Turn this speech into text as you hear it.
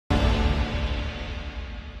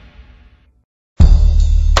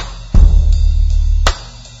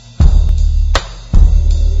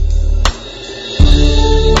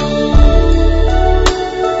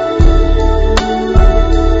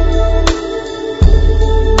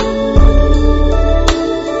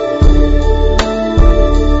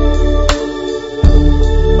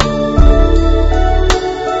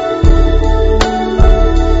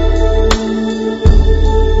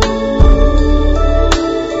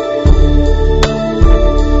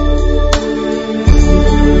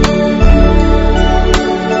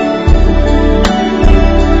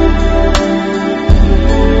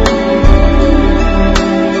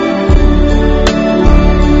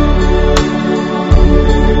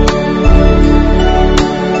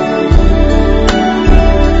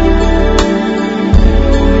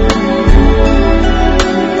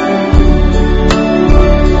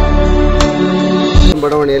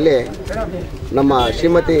ನಮ್ಮ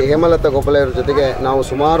ಶ್ರೀಮತಿ ಹೇಮಲತಾ ಗೋಪಾಲಯ್ಯವ್ರ ಜೊತೆಗೆ ನಾವು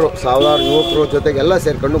ಸುಮಾರು ಸಾವಿರಾರು ಯುವಕರು ಜೊತೆಗೆಲ್ಲ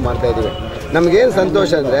ಸೇರಿಕೊಂಡು ಮಾಡ್ತಾಯಿದ್ದೀವಿ. ನಮಗೇನು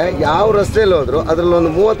ಸಂತೋಷ ಅಂದರೆ ಯಾವ ರಸ್ತೆಯಲ್ಲಿ ಹೋದ್ರು ಅದರಲ್ಲಿ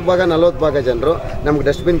ಒಂದು 30 ಭಾಗ 40 ಭಾಗ ಜನರು ನಮ್ಗೆ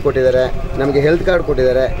ಡಸ್ಟ್ಬಿನ್ ಕೊಟ್ಟಿದ್ದಾರೆ, ನಮಗೆ ಹೆಲ್ತ್ ಕಾರ್ಡ್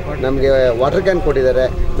ಕೊಟ್ಟಿದ್ದಾರೆ, ನಮಗೆ ವಾಟರ್ ಕ್ಯಾನ್ ಕೊಟ್ಟಿದ್ದಾರೆ,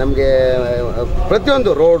 ನಮಗೆ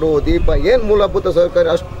ಪ್ರತಿಯೊಂದು ರೋಡು ದೀಪ ಏನು ಮೂಲಭೂತ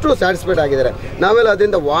ಸೌಕರ್ಯ ಅಷ್ಟು ಸ್ಯಾಟಿಸ್ಫೈಡ್ ಆಗಿದ್ದಾರೆ. ನಾವೆಲ್ಲ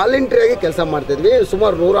ಅದರಿಂದ ವಾಲಂಟ್ರಿಯಾಗಿ ಕೆಲಸ ಮಾಡ್ತಿದ್ವಿ.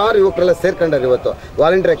 ಸುಮಾರು 100 ಯುವಕರೆಲ್ಲ ಸೇರ್ಕೊಂಡಾರೆ ಇವತ್ತು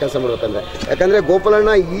ವಾಲಂಟ್ರಿಯಾಗಿ ಕೆಲಸ ಮಾಡ್ಬೇಕಂದ್ರೆ. ಯಾಕಂದರೆ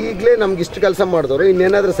ಗೋಪಾಲಣ್ಣ ಈಗಲೇ ನಮ್ಗೆ ಇಷ್ಟು ಕೆಲಸ ಮಾಡಿದವರು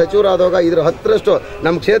ಇನ್ನೇನಾದರೂ ಸಚಿವರಾದಾಗ ಇದ್ರ 10ರಷ್ಟು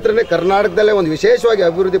ನಮ್ಮ ಕ್ಷೇತ್ರನೇ ಕರ್ನಾಟಕದಲ್ಲೇ ಒಂದು ವಿಶೇಷವಾಗಿ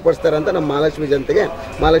ಅಭಿವೃದ್ಧಿ ಪಡಿಸ್ತಾರೆ ಅಂತ ನಮ್ಮ ಮಹಾಲಕ್ಷ್ಮಿ ಜನತೆಗೆ,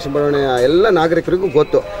 ಮಹಾಲಕ್ಷ್ಮಿ ಬಡಾವಣೆಯ ಎಲ್ಲ ನಾಗರಿಕರಿಗೂ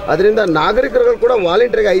ಗೊತ್ತು. ಅದರಿಂದ ನಾಗರಿಕರುಗಳು ಕೂಡ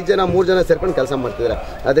ವಾಲಂಟ್ರಿಗೆ 5 ಜನ 3 ಜನ ಸೇರ್ಕೊಂಡು ಕೆಲಸ ಮಾಡ್ತಿದ್ದಾರೆ.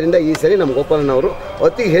 ಅದರಿಂದ ಈ ಸರಿ ನಮ್ಮ ಗೋಪಾಲಣ್ಣವರು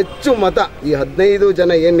ಅತಿ ಹೆಚ್ಚು ಮತ, ಈ 15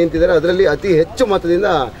 ಜನ ಏನು ನಿಂತಿದ್ದಾರೆ ಅದರಲ್ಲಿ ಅತಿ ಹೆಚ್ಚು ಮತದಿಂದ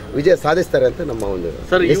ವಿಜಯ ಸಾಧಿಸ್ತಾರೆ ಅಂತ ನಮ್ಮ ಒಂದು.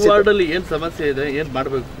 ಸರ್, ಈ ವಾರ್ಡಲ್ಲಿ ಏನು ಸಮಸ್ಯೆ ಇದೆ, ಏನು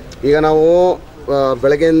ಮಾಡಬೇಕು? ಈಗ ನಾವು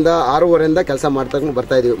ಬೆಳಗ್ಗೆಯಿಂದ 6:30 ಕೆಲಸ ಮಾಡ್ಕೊಂಡು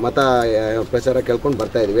ಬರ್ತಾ ಇದೀವಿ, ಮತ ಪ್ರಚಾರ ಕೇಳ್ಕೊಂಡು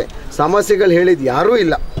ಬರ್ತಾ ಇದೀವಿ. ಸಮಸ್ಯೆಗಳು ಹೇಳಿದ್ದು ಯಾರೂ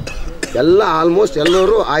ಇಲ್ಲ, ಎಲ್ಲ ಆಲ್ಮೋಸ್ಟ್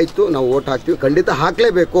ಎಲ್ಲರೂ ಆಯಿತು, ನಾವು ಓಟ್ ಹಾಕ್ತೀವಿ, ಖಂಡಿತ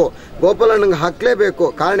ಹಾಕಲೇಬೇಕು, ಗೋಪಾಲಣ್ಣಂಗೆ ಹಾಕಲೇಬೇಕು.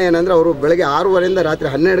 ಕಾರಣ ಏನಂದರೆ ಅವರು ಬೆಳಗ್ಗೆ 6:30 ರಾತ್ರಿ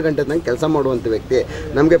 12 ಗಂಟೆ ತನಕ ಕೆಲಸ ಮಾಡುವಂಥ ವ್ಯಕ್ತಿ.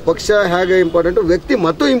 ನಮಗೆ ಪಕ್ಷ ಹೇಗೆ ಇಂಪಾರ್ಟೆಂಟು, ವ್ಯಕ್ತಿ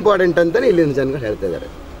ಮತ್ತು ಇಂಪಾರ್ಟೆಂಟ್ ಅಂತಲೇ ಇಲ್ಲಿನ ಜನಗಳು ಹೇಳ್ತಾ ಇದ್ದಾರೆ.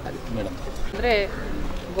 ಅಂದರೆ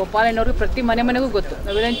ಗೋಪಾಲಣ್ಣವ್ರಿಗೆ ಪ್ರತಿ ಮನೆಗೂ ಗೊತ್ತು,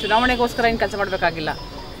 ನಾವೇನು ಚುನಾವಣೆಗೋಸ್ಕರ ಏನು ಕೆಲಸ ಮಾಡಬೇಕಾಗಿಲ್ಲ.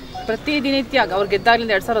 ಪ್ರತಿದಿನಿತ್ಯ ಅವ್ರು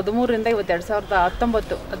ಗೆದ್ದಾಗಲಿಂದ 2013ರಿಂದ ಇವತ್ತು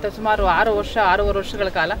 2019 ಅಂತ ಸುಮಾರು 6 ವರ್ಷಗಳ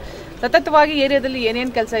ಕಾಲ ಸತತವಾಗಿ ಏರಿಯಾದಲ್ಲಿ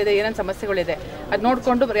ಏನೇನು ಕೆಲಸ ಇದೆ, ಏನೇನು ಸಮಸ್ಯೆಗಳಿದೆ ಅದು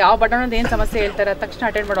ನೋಡಿಕೊಂಡು ಯಾವ ಬಡವನದ್ದು ಏನು ಸಮಸ್ಯೆ ಹೇಳ್ತಾರೆ ತಕ್ಷಣ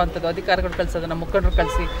ಅಟೆಂಡ್ ಮಾಡುವಂಥದ್ದು, ಅಧಿಕಾರಿಗಳು ಕಳಿಸೋದು, ನಮ್ಮ ಮುಖಂಡರು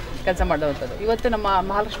ಕಳಿಸಿ ಕೆಲಸ ಮಾಡುವಂಥದ್ದು. ಇವತ್ತು ನಮ್ಮ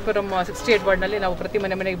ಮಹಾಲಕ್ಷ್ಮೀಪುರಂ 68 ವಾರ್ಡ್ನಲ್ಲಿ ನಾವು ಪ್ರತಿ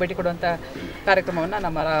ಮನೆಗೆ ಭೇಟಿ ಕೊಡುವಂಥ ಕಾರ್ಯಕ್ರಮವನ್ನು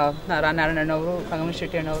ನಮ್ಮ ನಾರಾಯಣಣ್ಣವರು, ಸಂಗಮೇಶ್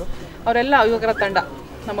ಶೆಟ್ಟಿ ಅಣ್ಣವರು ಅವರೆಲ್ಲ ಯುವಕರ ತಂಡ,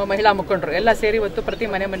 ನಮ್ಮ ಮಹಿಳಾ ಮುಖಂಡರು ಎಲ್ಲ ಸೇರಿ ಇವತ್ತು ಪ್ರತಿ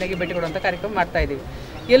ಮನೆಗೆ ಭೇಟಿ ಕೊಡುವಂಥ ಕಾರ್ಯಕ್ರಮ ಮಾಡ್ತಾ ಇದ್ದೀವಿ.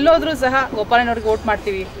 ಎಲ್ಲೋದ್ರೂ ಸಹ ಗೋಪಾಲಣ್ಣವ್ರಿಗೆ ವೋಟ್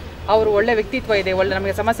ಮಾಡ್ತೀವಿ, ಅವರು ಒಳ್ಳೆ ವ್ಯಕ್ತಿತ್ವ ಇದೆ, ಒಳ್ಳೆ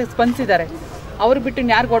ನಮಗೆ ಸಮಸ್ಯೆಗೆ ಸ್ಪಂದಿಸಿದ್ದಾರೆ, ಅವ್ರು ಬಿಟ್ಟು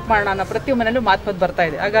ಯಾರು ವೋಟ್ ಮಾಡೋಣ ಅನ್ನೋ ಪ್ರತಿ ಮನೆಯಲ್ಲೂ ಮಾತು ಬರ್ತಾ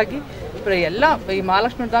ಇದೆ. ಹಾಗಾಗಿ ಎಲ್ಲ ಈ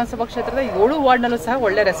ಮಹಾಲಕ್ಷ್ಮಿ ವಿಧಾನಸಭಾ ಕ್ಷೇತ್ರದ 7 ವಾರ್ಡ್ನಲ್ಲೂ ಸಹ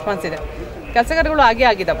ಒಳ್ಳೆ ರೆಸ್ಪಾನ್ಸ್ ಇದೆ. ಕೆಲಸಗಾರಗಳು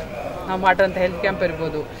ಆಗಿದ್ದಾವೆ. ನಾವು ಮಾಡಿರೋಂಥ ಹೆಲ್ತ್ ಕ್ಯಾಂಪ್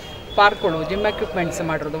ಇರ್ಬೋದು, ಪಾರ್ಕ್ಗಳು, ಜಿಮ್ ಎಕ್ವಿಪ್ಮೆಂಟ್ಸ್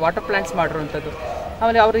ಮಾಡಿರೋದು, ವಾಟರ್ ಪ್ಲಾಂಟ್ಸ್ ಮಾಡಿರೋಂಥದ್ದು,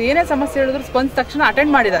 ಆಮೇಲೆ ಅವರು ಏನೇ ಸಮಸ್ಯೆ ಹೇಳಿದ್ರು ಸ್ಪಂದಿಸಿದ ತಕ್ಷಣ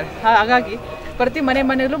ಅಟೆಂಡ್ ಮಾಡಿದ್ದಾರೆ. ಹಾಗಾಗಿ ಪ್ರತಿ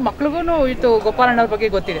ಮನೆಯಲ್ಲೂ ಮಕ್ಳಿಗೂ ಇದು ಗೋಪಾಲಣ್ಣವ್ರ ಬಗ್ಗೆ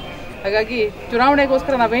ಗೊತ್ತಿದೆ. ಹಾಗಾಗಿ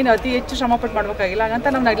ಚುನಾವಣೆಗೋಸ್ಕರ ನಾವೇನು ಅತಿ ಹೆಚ್ಚು ಶ್ರಮಪಟ್ಟು ಮಾಡಬೇಕಾಗಿಲ್ಲ, ಹಾಗಂತ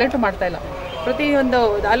ನಾವು ನೆಗ್ಲೆಕ್ಟ್ ಮಾಡ್ತಾ ಇಲ್ಲ. ಪ್ರತಿಯೊಂದು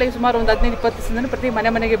ಅಲ್ಲಿಗೆ ಸುಮಾರು ಒಂದು 15-20 ದಿವಸದಿಂದ ಪ್ರತಿ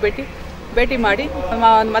ಮನೆಗೆ ಭೇಟಿ ಮಾಡಿ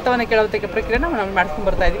ಮತವನ್ನು ಕೇಳುವಂಥ ಪ್ರಕ್ರಿಯೆನ ನಾವು ಮಾಡ್ಕೊಂಡು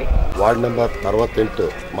ಬರ್ತಾ ಇದ್ವಿ. ವಾರ್ಡ್ ನಂಬರ್ 68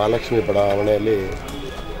 ಮಹಾಲಕ್ಷ್ಮಿ ಬಡಾವಣೆಯಲ್ಲಿ,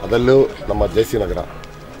 ಅದರಲ್ಲೂ ನಮ್ಮ ಜೆ.ಸಿ. ನಗರ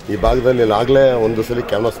ಈ ಭಾಗದಲ್ಲಿ ಆಗಲೇ ಒಂದು ಸಲ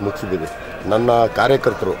ಕ್ಯಾನ್ವಾಸ್ ಮುಗಿಸಿದ್ದೀವಿ. ನನ್ನ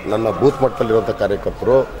ಕಾರ್ಯಕರ್ತರು, ನನ್ನ ಬೂತ್ ಮಟ್ಟದಲ್ಲಿರುವಂಥ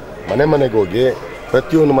ಕಾರ್ಯಕರ್ತರು ಮನೆಗೆ ಹೋಗಿ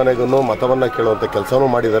ಪ್ರತಿಯೊಂದು ಮನೆಗೂ ಮತವನ್ನು ಕೇಳುವಂಥ ಕೆಲಸವೂ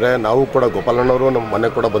ಮಾಡಿದ್ದಾರೆ. ನಾವು ಕೂಡ ಗೋಪಾಲಣ್ಣವರು ನಮ್ಮ ಮನೆ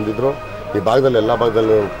ಕೂಡ ಬಂದಿದ್ದರು. ಈ ಭಾಗದಲ್ಲಿ ಎಲ್ಲ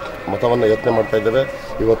ಭಾಗದಲ್ಲೂ ಮತವನ್ನು ಯೋಚನೆ ಮಾಡ್ತಾ ಇದ್ದೇವೆ.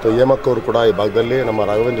 ಇವತ್ತು ಹೇಮಕ್ಕವರು ಕೂಡ ಈ ಭಾಗದಲ್ಲಿ, ನಮ್ಮ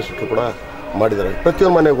ರಾಘವೇಂದ್ರ ಶೆಟ್ಟರು ಕೂಡ ಮಾಡಿದ್ದಾರೆ.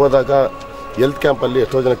 ಪ್ರತಿಯೊಂದು ಮನೆಗೆ ಹೋದಾಗ ಹೆಲ್ತ್ ಕ್ಯಾಂಪಲ್ಲಿ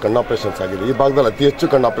ಎಷ್ಟೋ ಜನ ಕಣ್ಣು ಆಪ್ರೇಷನ್ಸ್ ಆಗಿದೆ. ಈ ಭಾಗದಲ್ಲಿ ಅತಿ ಹೆಚ್ಚು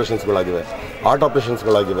ಕಣ್ಣು ಆಪ್ರೇಷನ್ಸ್ಗಳಾಗಿವೆ, ಹಾರ್ಟ್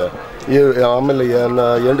ಆಪ್ರೇಷನ್ಸ್ಗಳಾಗಿವೆ. ಆಮೇಲೆ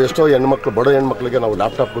ಎಷ್ಟೋ ಹೆಣ್ಮಕ್ಳು, ಬಡ ಹೆಣ್ಮಕ್ಳಿಗೆ ನಾವು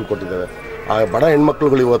ಲ್ಯಾಪ್ಟಾಪ್ಗಳು ಕೊಟ್ಟಿದ್ದೇವೆ. ಆ ಬಡ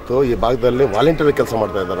ಹೆಣ್ಮಕ್ಳುಗಳು ಇವತ್ತು ಈ ಭಾಗದಲ್ಲಿ ವಾಲಂಟಿಯರ್ ಕೆಲಸ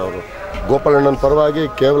ಮಾಡ್ತಾ ಇದ್ದಾರೆ. ಅವರು ಗೋಪಾಲಣ್ಣನ ಪರವಾಗಿ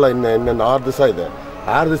ಕೇವಲ ಇನ್ನೇನು 6 ದಿವಸ ಇದೆ.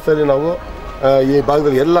 6 ದಿವಸದಲ್ಲಿ ನಾವು ಈ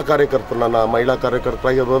ಭಾಗದಲ್ಲಿ ಎಲ್ಲ ಕಾರ್ಯಕರ್ತರು, ನನ್ನ ಮಹಿಳಾ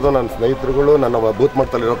ಕಾರ್ಯಕರ್ತರಾಗಿರ್ಬೋದು, ನನ್ನ ಸ್ನೇಹಿತರುಗಳು, ನನ್ನ ಬೂತ್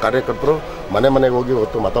ಮಟ್ಟದಲ್ಲಿರೋ ಕಾರ್ಯಕರ್ತರು ಮನೆಗೆ ಹೋಗಿ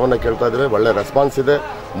ಇವತ್ತು ಮತವನ್ನು ಕೇಳ್ತಾ ಇದ್ದಾರೆ. ಒಳ್ಳೆ ರೆಸ್ಪಾನ್ಸ್ ಇದೆ.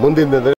 ಮುಂದಿನ